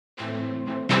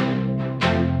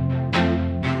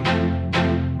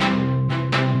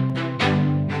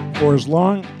For as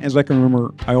long as I can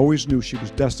remember, I always knew she was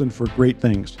destined for great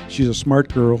things. She's a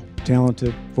smart girl,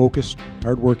 talented, focused,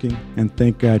 hardworking, and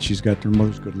thank God she's got her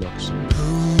mother's good looks.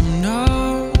 Who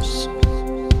knows,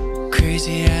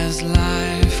 crazy as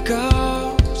life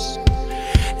goes,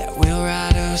 that we'll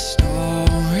write a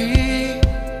story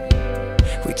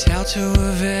we tell to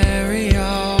a very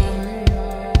own.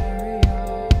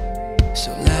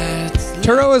 So let's...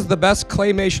 Turo is the best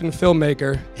claymation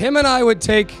filmmaker. Him and I would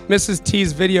take Mrs.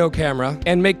 T's video camera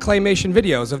and make claymation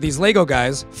videos of these Lego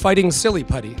guys fighting silly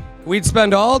putty. We'd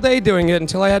spend all day doing it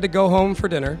until I had to go home for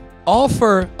dinner, all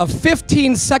for a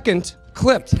 15-second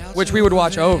clip, which we would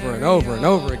watch over and over and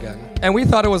over again. And we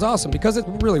thought it was awesome because it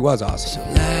really was awesome.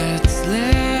 So let's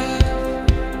live,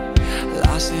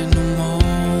 lost in the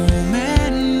moment,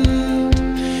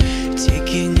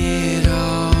 taking it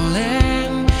all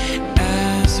in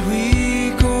as we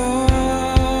go.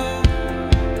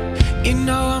 You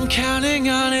know I'm counting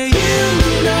on it,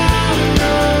 you know I'm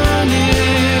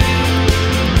running.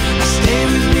 Stay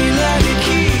with me like a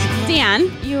key.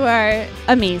 Dan, you are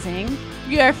amazing.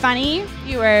 You are funny,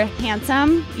 you are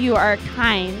handsome, you are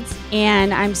kind,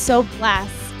 and I'm so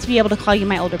blessed to be able to call you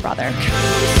my older brother.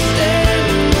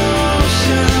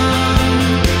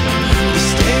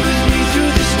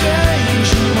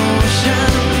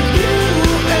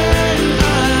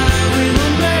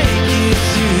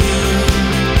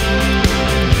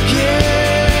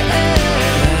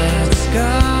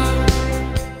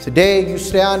 Today you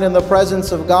stand in the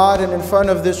presence of God and in front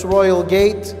of this royal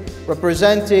gate,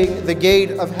 representing the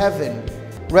gate of heaven,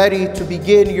 ready to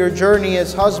begin your journey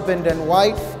as husband and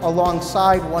wife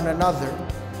alongside one another.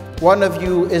 One of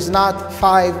you is not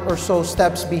 5 or so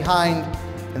steps behind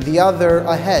and the other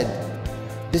ahead.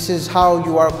 This is how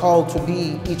you are called to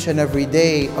be each and every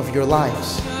day of your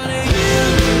lives.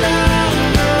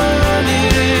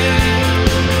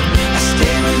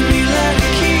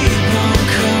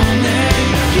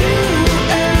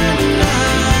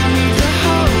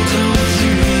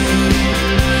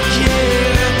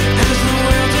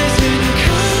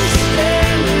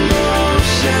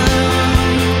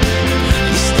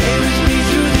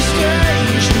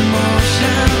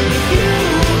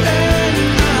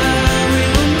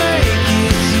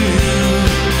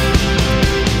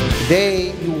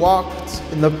 Today you walked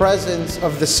in the presence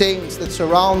of the saints that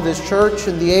surround this church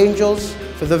and the angels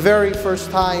for the very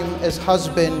first time as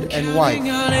husband and wife.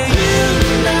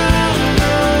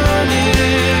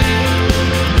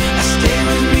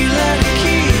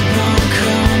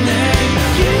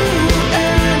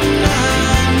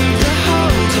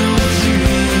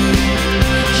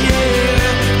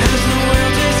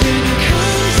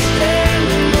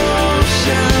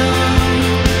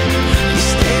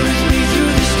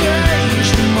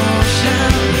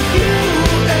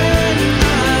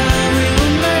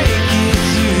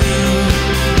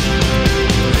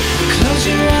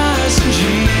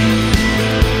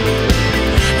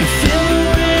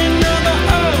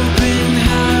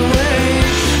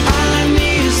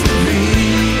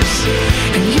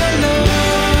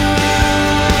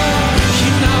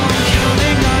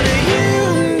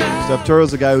 Steph,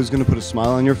 Turo's the guy who's going to put a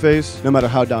smile on your face, no matter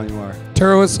how down you are.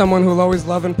 Turo is someone who will always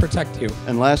love and protect you.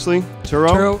 And lastly,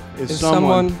 Turo is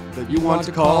someone that you want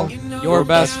to call your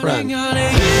best friend.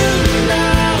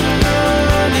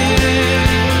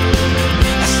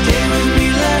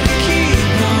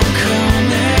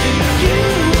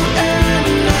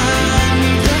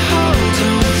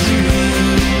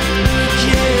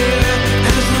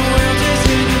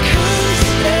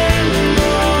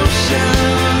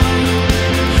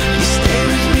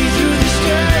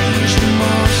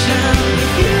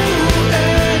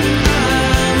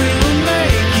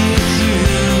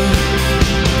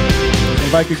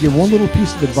 If I could give one little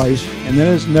piece of advice, and that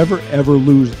is never ever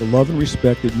lose the love and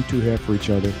respect that you two have for each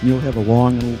other. And you'll have a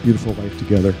long and beautiful life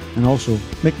together. And also,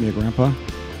 make me a grandpa.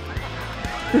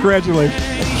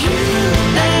 Congratulations.